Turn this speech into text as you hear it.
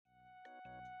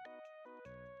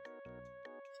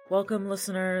Welcome,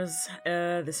 listeners.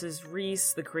 This is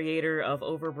Reese, the creator of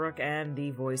Overbrook and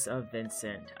the voice of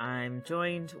Vincent. I'm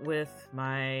joined with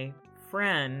my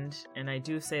friend, and I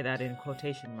do say that in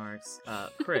quotation marks,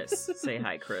 Chris. Say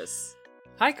hi, Chris.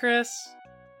 Hi, Chris.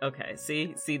 Okay,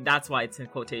 see, that's why it's in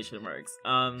quotation marks.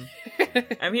 I'm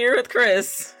here with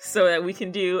Chris so that we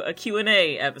can do a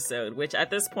Q&A episode, which at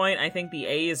this point, I think the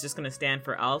A is just going to stand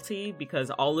for Alti,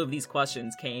 because all of these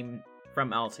questions came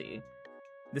from Alti.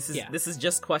 This is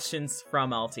just questions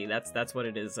from Alti. That's what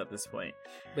it is at this point.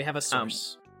 We have a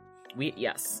source. We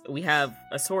have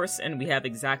a source, and we have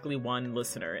exactly one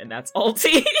listener, and that's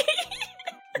Alti.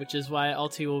 Which is why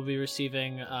Alti will be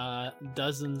receiving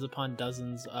dozens upon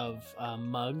dozens of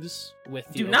mugs with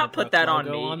the Do not put that on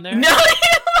me. On there. No.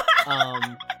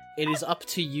 It is up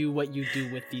to you what you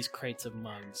do with these crates of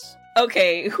mugs.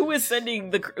 Okay, who is sending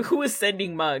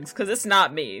mugs? Because it's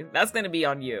not me. That's gonna be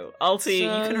on you. Alti, you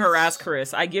can harass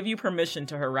Chris. I give you permission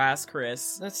to harass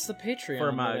Chris. That's the Patreon for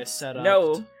that I mugs. set up.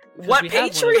 No. What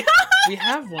Patreon? We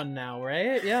have one now,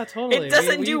 right? Yeah, totally. It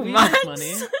doesn't do mugs.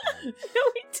 Money. No,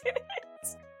 we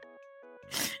didn't.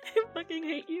 I fucking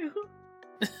hate you.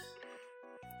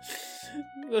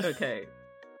 Okay.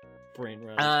 Brain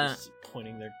rot is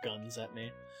pointing their guns at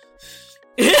me.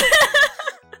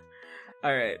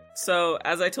 Alright, so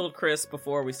as I told Chris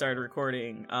before we started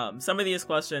recording, some of these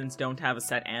questions don't have a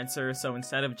set answer, so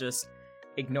instead of just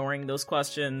ignoring those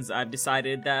questions, I've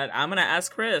decided that I'm gonna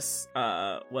ask Chris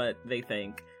what they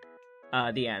think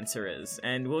the answer is,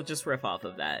 and we'll just riff off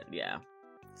of that, yeah.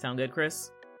 Sound good,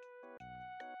 Chris?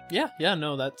 Yeah,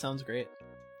 no, that sounds great.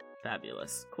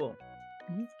 Fabulous. Cool.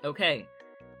 Mm-hmm. Okay.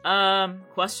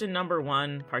 Question number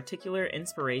 1, particular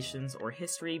inspirations or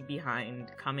history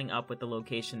behind coming up with the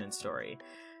location and story.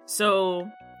 So,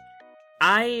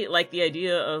 I like the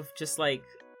idea of just, like,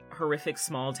 horrific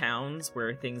small towns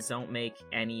where things don't make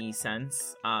any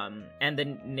sense. And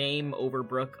the name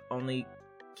Overbrook only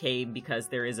came because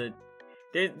there's a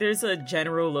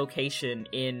general location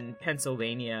in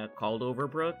Pennsylvania called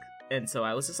Overbrook. And so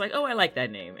I was just like, oh, I like that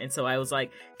name. And so I was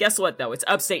like, guess what, though? It's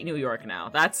upstate New York now.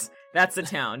 That's the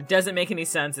town. Doesn't make any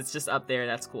sense. It's just up there.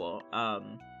 That's cool.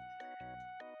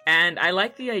 And I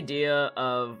like the idea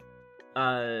of,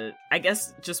 I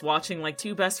guess, just watching, like,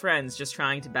 two best friends just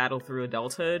trying to battle through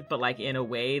adulthood, but, like, in a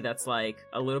way that's, like,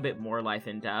 a little bit more life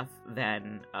and death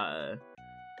than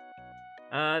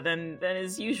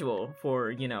is usual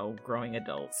for, you know, growing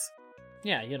adults.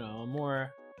 Yeah, you know, a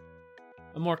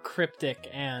more cryptic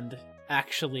and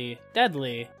actually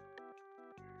deadly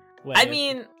way. I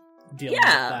mean, dealing with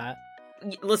that.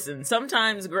 Listen,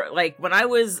 sometimes, like, when I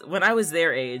was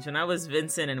their age, when I was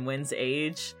Vincent and Wynn's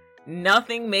age,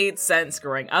 nothing made sense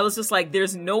growing. I was just like,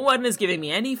 there's no one is giving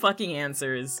me any fucking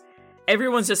answers.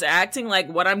 Everyone's just acting like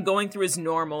what I'm going through is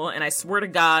normal, and I swear to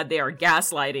God, they are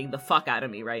gaslighting the fuck out of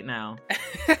me right now.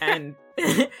 And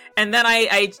then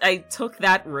I took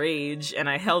that rage, and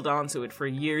I held on to it for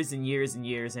years and years and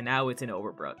years, and now it's in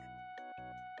Overbrook.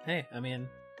 Hey, I mean,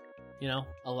 you know,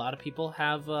 a lot of people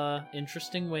have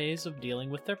interesting ways of dealing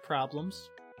with their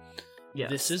problems. Yes.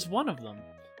 This is one of them.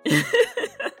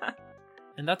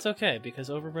 And that's okay, because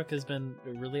Overbrook has been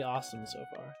really awesome so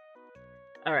far.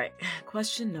 Alright,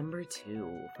 question number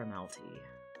 2 from Alti.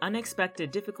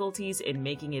 Unexpected difficulties in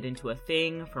making it into a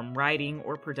thing from writing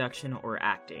or production or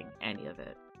acting, any of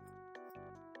it.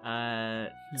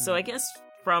 So I guess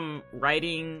from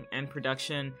writing and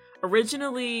production,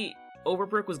 originally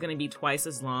Overbrook was going to be twice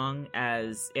as long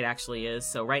as it actually is,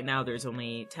 so right now there's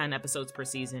only 10 episodes per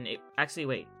season.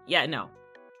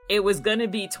 It was going to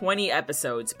be 20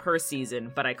 episodes per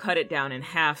season, but I cut it down in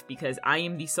half because I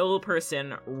am the sole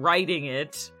person writing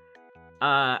it.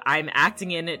 I'm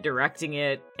acting in it, directing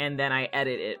it, and then I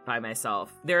edit it by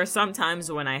myself. There are some times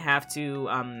when I have to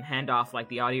hand off, like,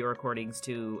 the audio recordings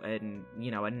to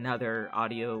another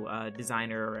audio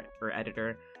designer or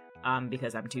editor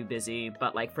because I'm too busy.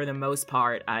 But, like, for the most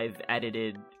part, I've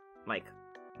edited, like,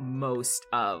 most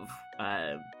of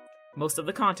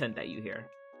the content that you hear.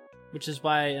 Which is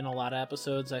why in a lot of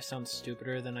episodes I sound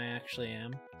stupider than I actually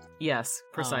am. Yes,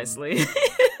 precisely.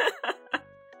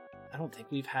 I don't think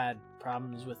we've had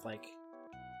problems with, like,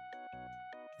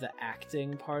 the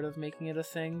acting part of making it a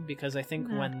thing, because I think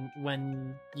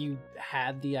when you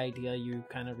had the idea, you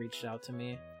kind of reached out to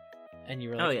me, and you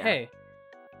were like, hey,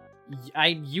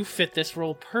 you fit this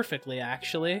role perfectly,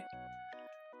 actually.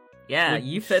 Yeah,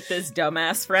 you fit this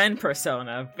dumbass friend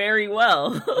persona very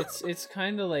well. It's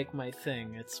kind of like my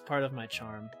thing. It's part of my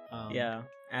charm. Yeah,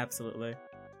 absolutely.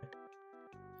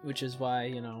 Which is why,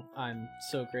 you know, I'm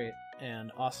so great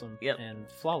and awesome and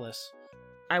flawless.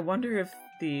 I wonder if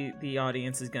the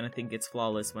audience is gonna think it's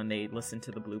flawless when they listen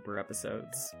to the blooper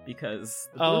episodes, because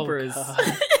the Oh, bloopers.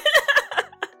 God.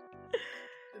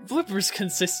 Bloopers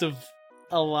consist of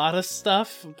a lot of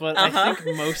stuff, but I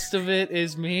think most of it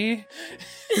is me.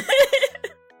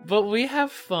 But we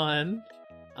have fun.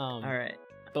 All right.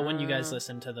 But when you guys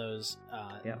listen to those,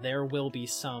 Yep. there will be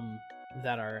some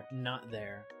that are not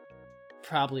there.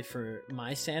 Probably for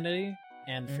my sanity,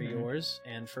 and for yours,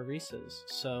 and for Reese's.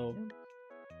 So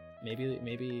maybe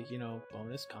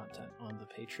bonus content on the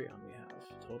Patreon we have.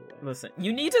 Totally. Listen,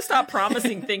 you need to stop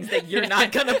promising things that you're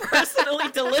not gonna personally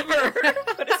deliver.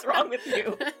 What is wrong with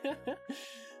you?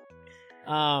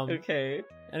 Okay.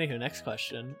 Anywho, next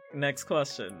question. Next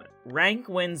question. Rank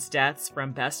Wynn's deaths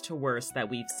from best to worst that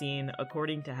we've seen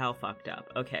according to how fucked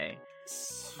up. Okay.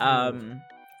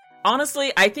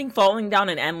 Honestly, I think falling down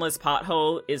an endless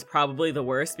pothole is probably the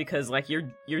worst, because like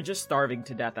you're just starving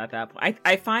to death at that point.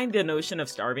 I find the notion of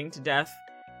starving to death,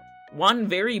 one,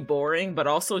 very boring, but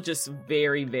also just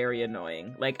very, very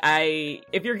annoying. Like,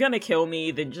 if you're gonna kill me,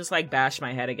 then just like bash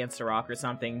my head against a rock or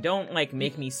something. Don't like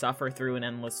make me suffer through an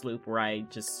endless loop where I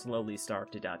just slowly starve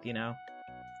to death, you know?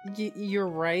 You're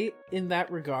right in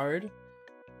that regard.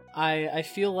 I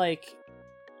feel like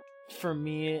for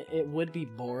me it would be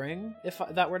boring if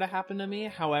that were to happen to me.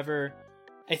 However,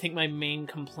 I think my main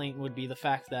complaint would be the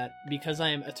fact that because I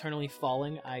am eternally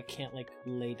falling, I can't like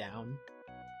lay down,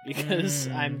 because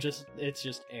it's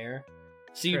just air.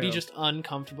 So you'd be True. just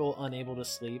uncomfortable, unable to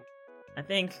sleep. I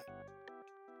think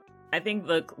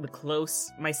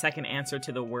my second answer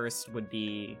to the worst would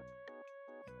be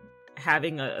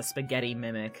having a spaghetti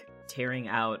mimic tearing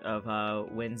out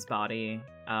of Wynn's body.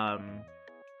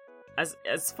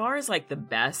 As far as like the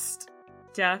best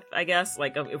death, I guess,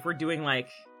 like if we're doing like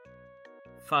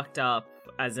fucked up,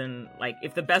 as in like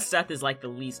if the best death is like the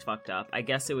least fucked up, I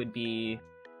guess it would be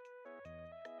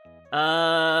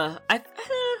I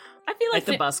feel like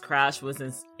the bus crash was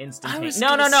instantaneous.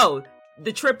 No.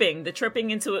 The tripping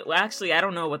into it. Well, actually, I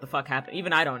don't know what the fuck happened.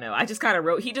 Even I don't know. I just kind of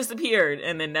wrote, he disappeared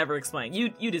and then never explained.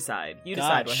 You decide. You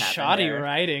decide what happened. Shoddy there.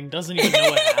 writing. Doesn't even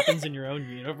know what happens in your own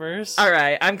universe. All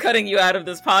right, I'm cutting you out of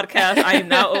this podcast. I am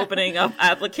now opening up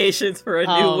applications for a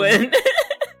new win.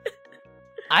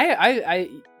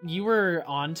 You were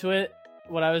onto it.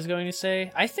 What I was going to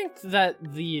say. I think that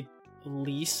the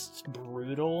least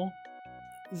brutal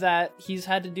that he's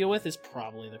had to deal with is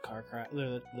probably the car crash,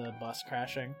 the bus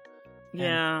crashing.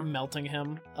 Yeah, and melting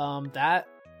him. That,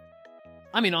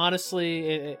 I mean,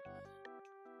 honestly,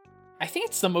 I think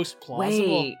it's the most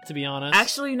plausible. To be honest,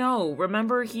 actually, no.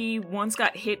 Remember, he once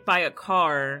got hit by a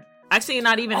car. Actually,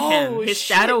 not even him. His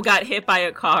shadow got hit by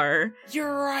a car.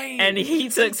 You're right. And he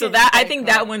took. So that I think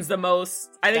that one's the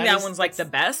most. I think that one's like the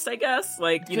best. I guess,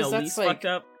 like least like, fucked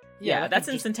up. Yeah, that's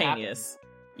instantaneous.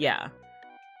 Yeah.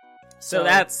 So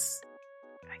that's.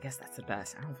 I guess that's the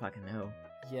best. I don't fucking know.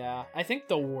 Yeah, I think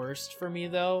the worst for me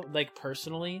though, like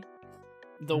personally,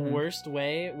 the worst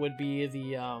way would be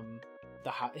him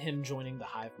joining the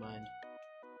hive mind.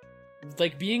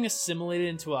 Like being assimilated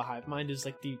into a hive mind is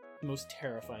like the most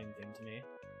terrifying thing to me.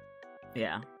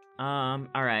 Yeah. All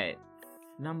right.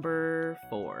 Number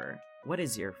 4. What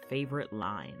is your favorite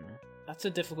line? That's a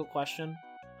difficult question.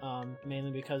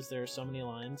 Mainly because there are so many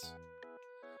lines.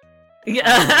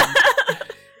 Yeah.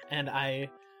 And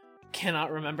I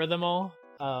cannot remember them all.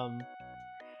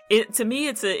 To me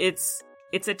it's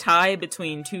a tie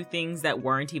between two things that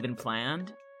weren't even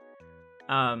planned.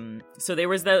 So there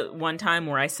was the one time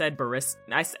where I said barista.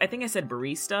 I think I said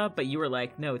barista, but you were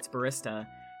like, no, it's barista.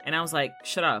 And I was like,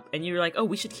 shut up. And you were like, oh,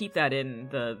 we should keep that in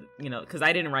the, because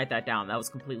I didn't write that down. That was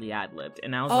completely ad-libbed.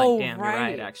 And I was like, damn, right. You're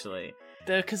right, actually.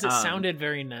 Because it sounded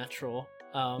very natural.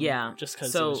 Yeah. Just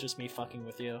because it was just me fucking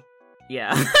with you.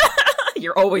 Yeah.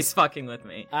 You're always fucking with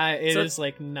me. It is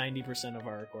like 90% of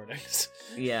our recordings.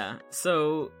 Yeah.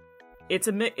 So it's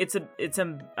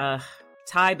a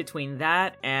tie between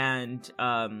that and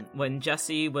when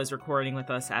Jesse was recording with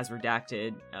us as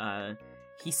Redacted,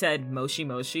 he said Moshi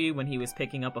Moshi when he was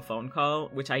picking up a phone call,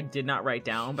 which I did not write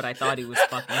down, but I thought he was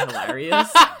fucking hilarious.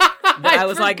 But I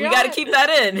was like, we gotta keep that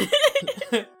in.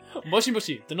 Moshi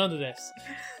Moshi, none of this.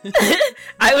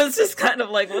 I was just kind of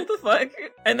like, what the fuck?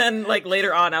 And then like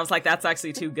later on, I was like, that's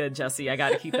actually too good, Jesse. I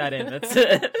gotta keep that in. That's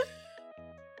it.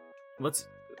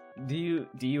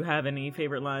 Do you have any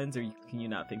favorite lines, or can you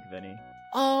not think of any?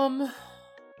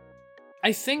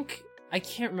 I think I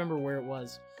can't remember where it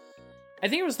was. I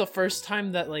think it was the first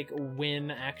time that like Wynn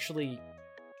actually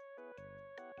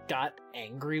got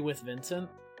angry with Vincent.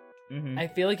 Mm-hmm. I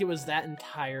feel like it was that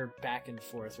entire back and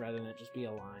forth rather than it just be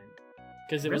a line.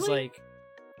 Because it was like,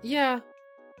 yeah.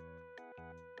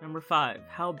 Number 5.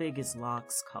 How big is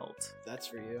Locke's cult? That's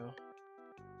for you.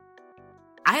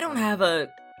 I don't have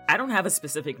a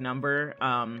specific number.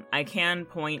 I can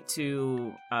point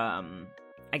to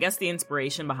I guess the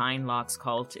inspiration behind Locke's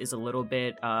cult is a little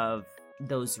bit of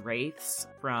those wraiths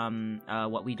from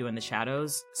What We Do in the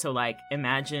Shadows. So like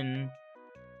imagine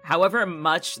however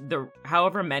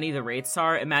many the wraiths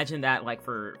are, imagine that like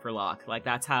for Locke. Like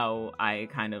that's how I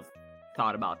kind of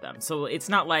thought about them. So it's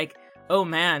not like, oh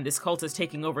man, this cult is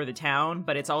taking over the town,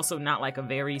 but it's also not like a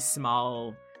very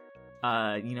small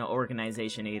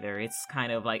organization either. It's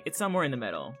kind of like, it's somewhere in the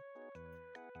middle.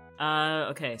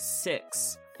 Okay,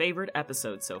 6. Favorite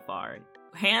episode so far.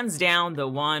 Hands down, the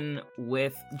one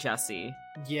with Jesse.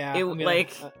 Yeah.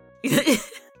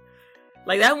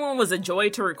 Like that one was a joy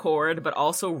to record, but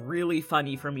also really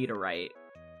funny for me to write.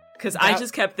 Because I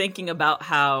just kept thinking about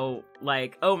how,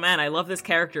 like, oh man, I love this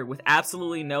character with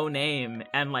absolutely no name,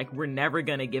 and like, we're never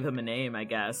gonna give him a name, I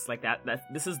guess. Like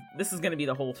this is gonna be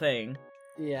the whole thing.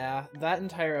 Yeah, that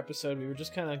entire episode, we were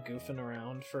just kind of goofing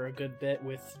around for a good bit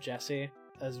with Jesse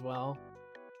as well.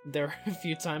 There were a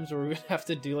few times where we would have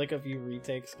to do like a few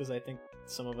retakes because I think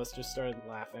some of us just started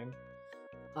laughing.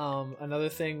 Another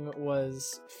thing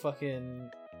was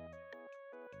fucking...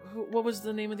 What was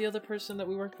the name of the other person that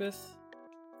we worked with?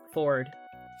 Ford.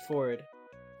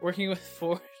 Working with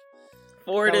Ford.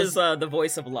 Ford is the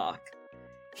voice of Locke.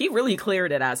 He really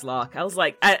cleared it as Locke. I was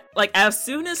like, as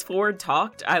soon as Ford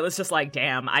talked, I was just like,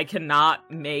 damn, I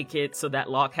cannot make it so that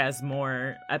Locke has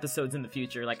more episodes in the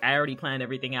future. Like, I already planned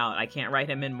everything out. I can't write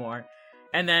him in more.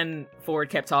 And then Ford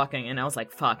kept talking, and I was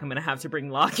like, fuck, I'm gonna have to bring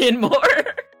Locke in more.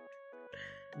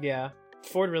 Yeah,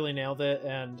 Ford really nailed it,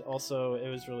 and also it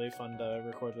was really fun to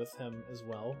record with him as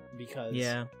well, because...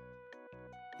 Yeah.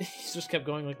 He just kept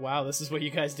going like, wow, this is what you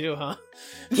guys do, huh?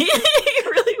 He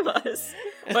really was.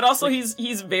 But also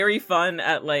he's very fun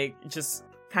at like just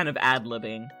kind of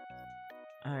ad-libbing.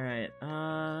 Alright,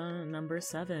 number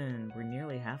 7. We're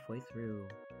nearly halfway through.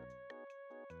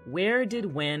 Where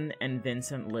did Wynn and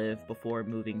Vincent live before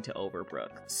moving to Overbrook?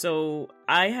 So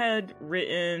I had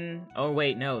written... Oh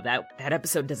wait, no, that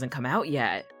episode doesn't come out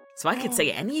yet. So I could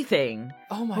say anything.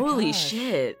 Oh my Holy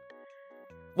shit.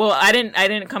 Well, I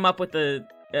didn't come up with a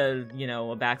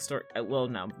backstory. Well,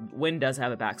 no, Wynn does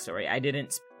have a backstory. I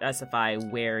didn't specify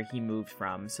where he moved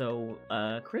from. So,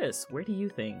 Chris, where do you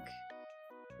think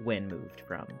Wynn moved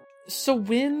from? So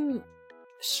Wynn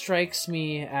strikes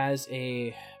me as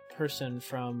a person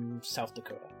from South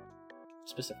Dakota,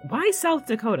 specifically. Why South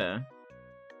Dakota?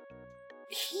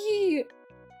 He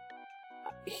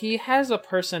has a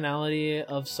personality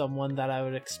of someone that I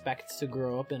would expect to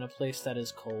grow up in a place that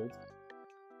is cold.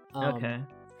 Okay.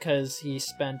 Because he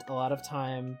spent a lot of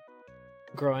time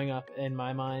growing up, in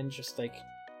my mind, just like,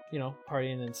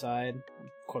 partying inside,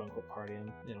 quote unquote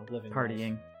partying, living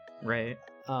partying, life. Right?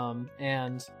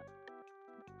 And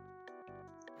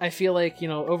I feel like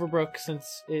Overbrook,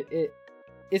 since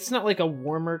it's not like a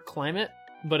warmer climate,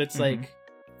 but it's like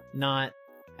not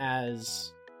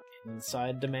as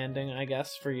inside demanding, I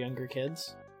guess, for younger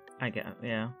kids. I guess,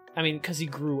 yeah. I mean, because he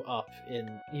would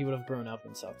have grown up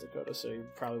in South Dakota, so he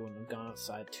probably wouldn't have gone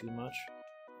outside too much.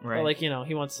 Right. But, like,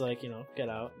 he wants to, like, get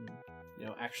out and,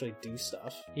 actually do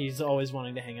stuff. He's always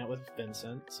wanting to hang out with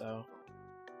Vincent, so...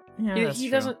 Yeah, he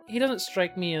doesn't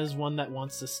strike me as one that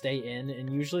wants to stay in, and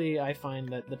usually I find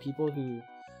that the people who...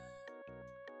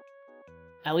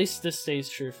 At least this stays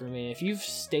true for me. If you've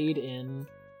stayed in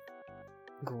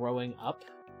growing up,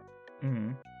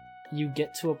 you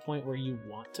get to a point where you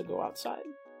want to go outside.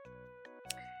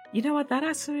 You know what? That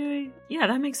actually... Yeah,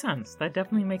 that makes sense. That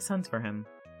definitely makes sense for him.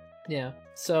 Yeah,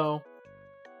 so...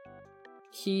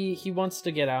 He wants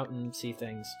to get out and see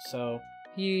things, so...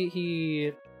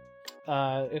 He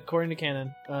according to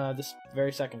canon, this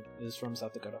very second is from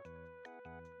South Dakota.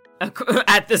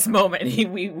 At this moment,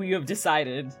 we have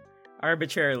decided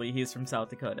arbitrarily he's from South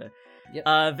Dakota.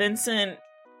 Yep. Vincent...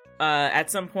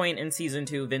 at some point in season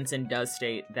 2, Vincent does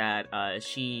state that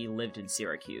she lived in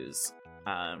Syracuse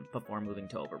before moving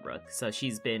to Overbrook. So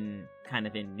she's been kind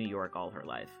of in New York all her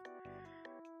life.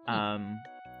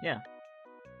 Yeah.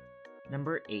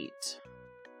 Number 8.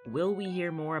 Will we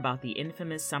hear more about the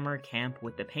infamous summer camp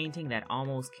with the painting that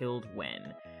almost killed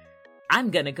Wynn? I'm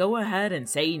gonna go ahead and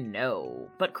say no.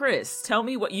 But Chris, tell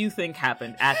me what you think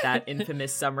happened at that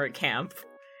infamous summer camp.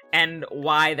 And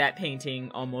why that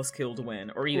painting almost killed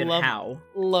Wynn, or even how.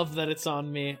 Love that it's on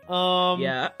me.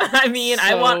 Yeah, I mean,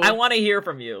 I want to hear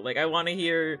from you. Like, I want to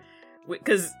hear,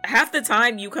 because half the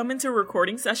time you come into a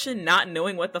recording session not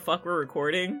knowing what the fuck we're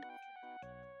recording.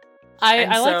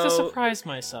 I like to surprise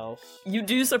myself. You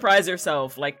do surprise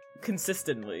yourself, like,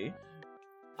 consistently.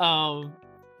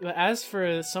 as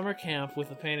for summer camp with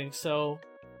the painting, so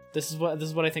this is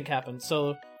what I think happened.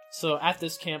 So at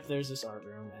this camp, there's this art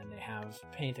room, and they have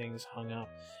paintings hung up,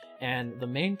 and the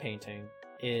main painting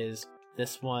is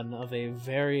this one of a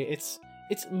very it's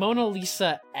Mona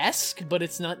Lisa-esque, but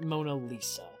it's not Mona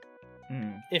Lisa.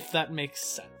 If that makes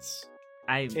sense.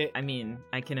 I mean,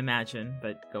 I can imagine,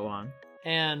 but go on.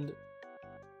 And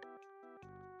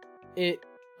it,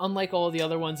 unlike all the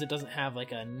other ones, it doesn't have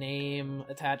like a name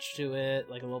attached to it,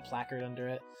 like a little placard under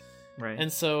it. Right.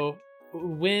 And so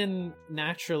Wynn,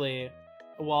 naturally,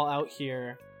 while out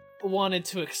here, wanted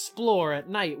to explore at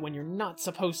night when you're not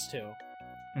supposed to.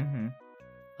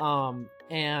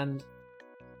 And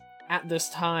at this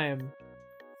time,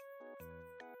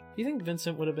 do you think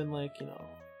Vincent would have been like,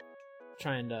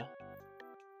 trying to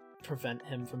prevent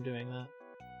him from doing that?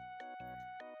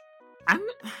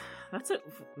 That's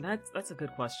a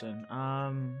good question.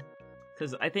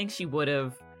 Because I think he would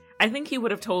have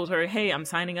told her, "Hey, I'm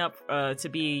signing up to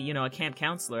be, a camp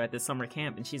counselor at this summer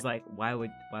camp," and she's like, "Why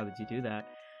would you do that?"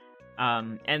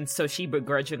 And so she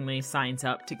begrudgingly signs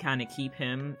up to kind of keep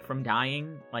him from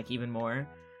dying, like, even more.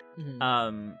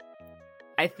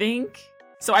 I think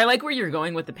so. I like where you're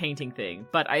going with the painting thing,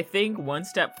 but I think one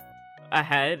step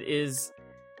ahead is,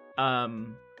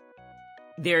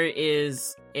 there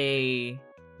is a,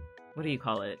 what do you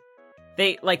call it?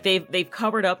 They've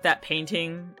covered up that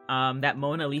painting, that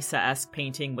Mona Lisa-esque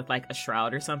painting with like a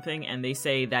shroud or something, and they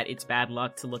say that it's bad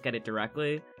luck to look at it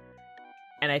directly.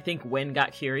 And I think Wynn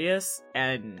got curious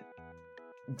and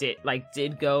did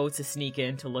go to sneak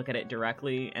in to look at it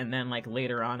directly, and then like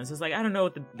later on is just like, I don't know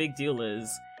what the big deal is,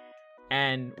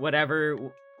 and whatever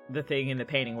the thing in the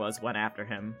painting went after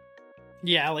him.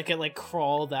 Yeah, like it like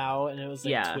crawled out and it was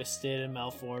like twisted and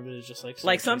malformed. It was just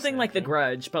like something like The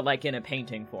Grudge, but like in a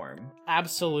painting form.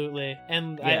 Absolutely.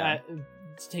 And I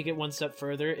to take it one step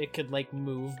further, it could like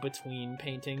move between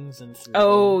paintings and through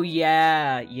them.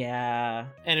 Yeah.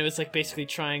 And it was like basically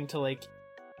trying to like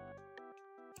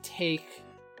take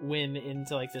Wynn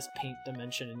into like this paint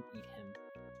dimension and eat him.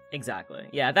 Exactly.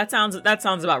 Yeah, that sounds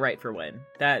about right for Wynn.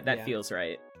 That feels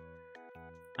right.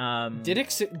 Did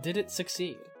it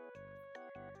succeed?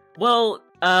 Well,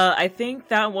 I think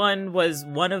that one was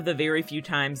one of the very few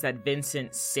times that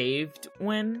Vincent saved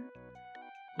Wynn.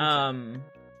 Okay.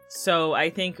 So I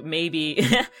think maybe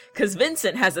because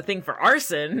Vincent has a thing for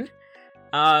arson,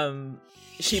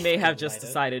 she may have just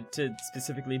decided to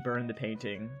specifically burn the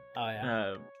painting. Oh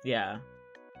yeah. Yeah.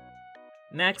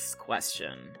 Next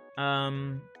question.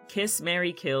 Kiss,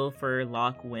 marry, kill for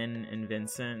Locke, Wynn, and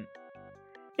Vincent.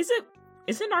 Is it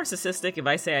narcissistic if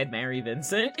I say I'd marry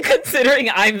Vincent, considering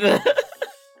I'm the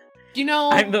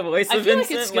I'm the voice of Vincent? I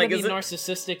feel like it's gonna be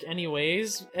narcissistic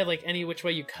anyways, like any which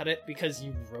way you cut it, because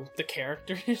you wrote the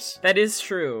characters. That is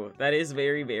true. That is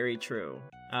very, very true.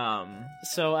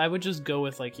 So I would just go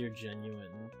with like your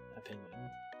genuine opinion.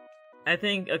 I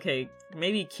think, okay,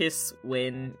 maybe kiss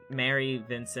Wynn, marry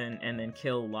Vincent, and then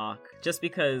kill Locke. Just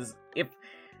because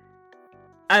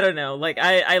I don't know, like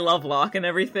I love Locke and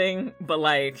everything, but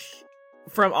like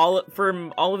from all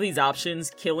of these options,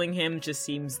 killing him just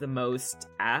seems the most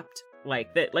apt.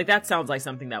 Like that sounds like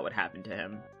something that would happen to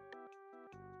him.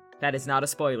 That is not a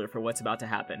spoiler for what's about to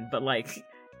happen, but like,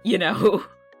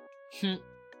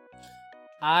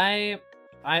 I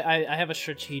have a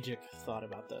strategic thought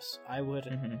about this. I would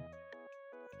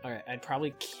Alright, I'd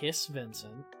probably kiss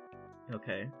Vincent.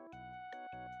 Okay.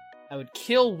 I would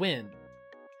kill Wynn.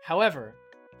 However,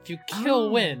 if you kill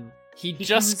Wynn, he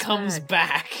just comes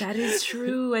back. That is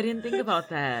true. I didn't think about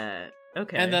that.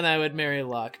 Okay. And then I would marry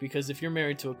Locke, because if you're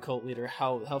married to a cult leader,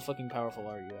 how fucking powerful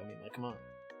are you? I mean, like, come on.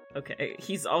 Okay,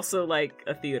 he's also like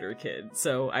a theater kid,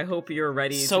 so I hope you're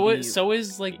ready. So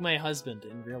is like my husband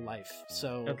in real life.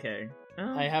 So okay,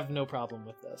 I have no problem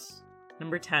with this.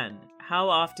 Number 10. How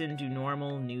often do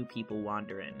normal new people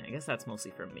wander in? I guess that's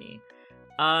mostly for me.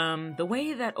 The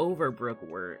way that Overbrook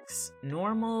works,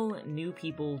 normal new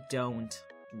people don't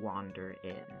wander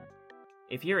in.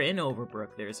 If you're in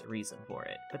Overbrook, there's a reason for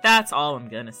it. But that's all I'm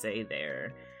gonna say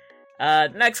there.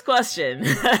 Next question.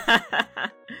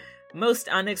 Most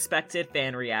unexpected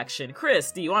fan reaction.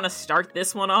 Chris, do you want to start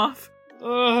this one off?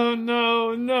 Oh,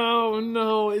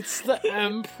 no. It's the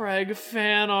Mpreg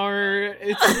fan art.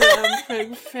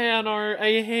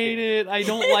 I hate it. I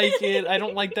don't like it. I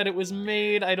don't like that it was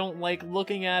made. I don't like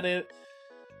looking at it.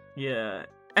 Yeah.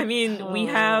 I mean, we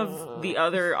have the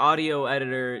other audio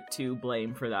editor to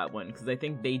blame for that one, because I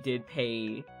think they did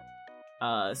pay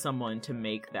someone to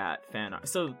make that fan art.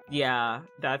 So, yeah,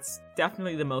 that's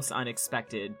definitely the most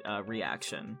unexpected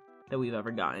reaction that we've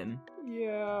ever gotten.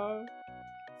 Yeah.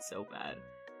 So bad.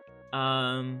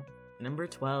 Number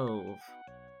 12.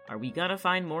 Are we gonna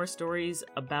find more stories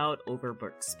about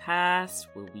Overbrook's past?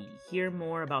 Will we hear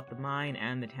more about the mine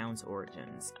and the town's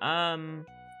origins?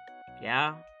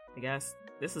 Yeah, I guess.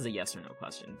 This is a yes or no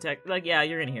question. Yeah,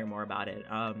 you're gonna hear more about it.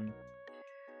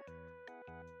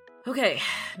 Okay,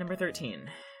 number 13.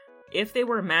 If they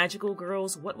were magical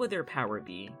girls, what would their power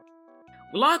be?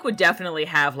 Locke would definitely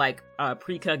have, like,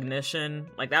 precognition.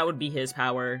 Like, that would be his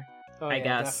power, I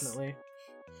guess. Definitely.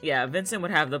 Yeah, Vincent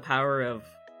would have the power of,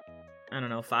 I don't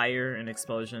know, fire and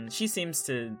explosion. She seems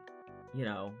to,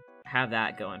 have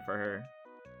that going for her.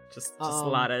 Just a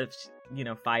lot of,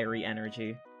 fiery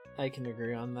energy. I can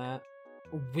agree on that.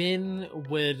 When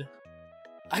would...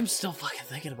 I'm still fucking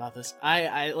thinking about this.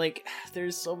 I like,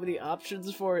 there's so many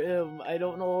options for him. I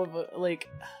don't know if, like...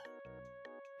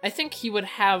 I think he would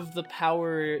have the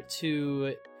power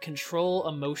to control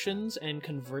emotions and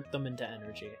convert them into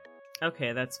energy.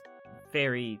 Okay, that's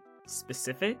very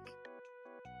specific.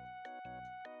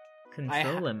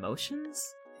 Control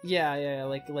emotions? Yeah,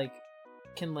 like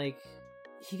can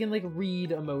he can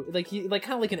read he kind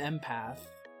of like an empath.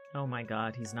 Oh my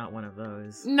god, he's not one of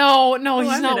those. No, he's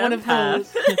I'm not one empath.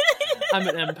 of those. I'm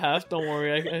an empath, don't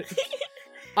worry.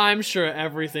 I'm sure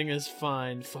everything is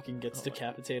fine. Fucking gets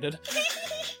decapitated.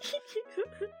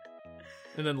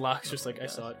 And then Locke's just like, I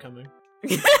saw it coming.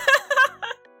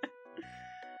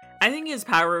 I think his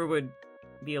power would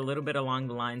be a little bit along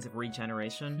the lines of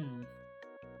regeneration.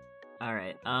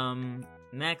 Alright,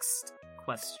 next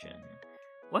question.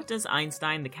 What does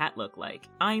Einstein the cat look like?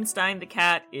 Einstein the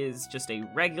cat is just a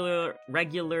regular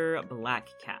black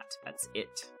cat. That's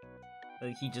it.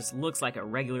 Like, he just looks like a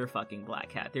regular fucking black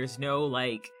cat. There's no,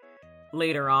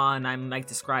 later on, I'm,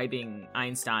 describing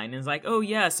Einstein, and it's like, oh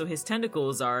yeah, so his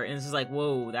tentacles are, and it's just like,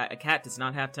 whoa, a cat does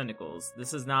not have tentacles.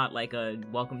 This is not like a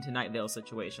Welcome to Night Vale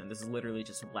situation. This is literally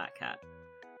just a black cat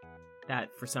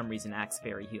that, for some reason, acts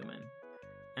very human.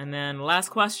 And then, last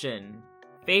question.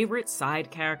 Favorite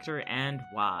side character and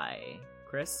why?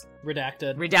 Chris?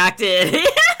 Redacted!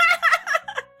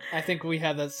 I think we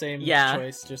had that same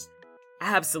choice, just...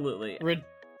 Absolutely.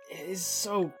 He's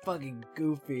so fucking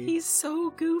goofy. He's so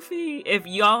goofy. If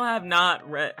y'all have not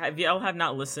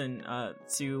listened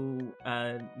to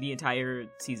the entire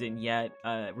season yet,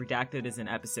 Redacted is in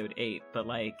episode 8, but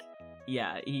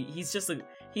he's just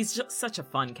such a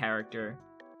fun character.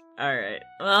 Alright,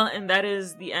 well, and that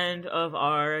is the end of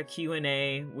our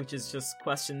Q&A, which is just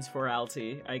questions for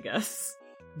Alti, I guess.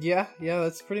 Yeah,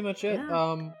 that's pretty much it.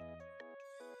 Yeah.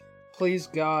 Please,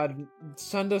 God,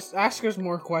 ask us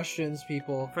more questions,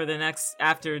 people. For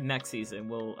after next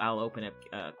season, I'll open up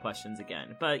questions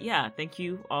again. But yeah, thank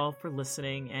you all for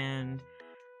listening, and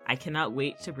I cannot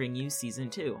wait to bring you season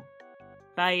 2.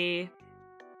 Bye!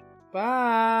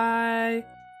 Bye!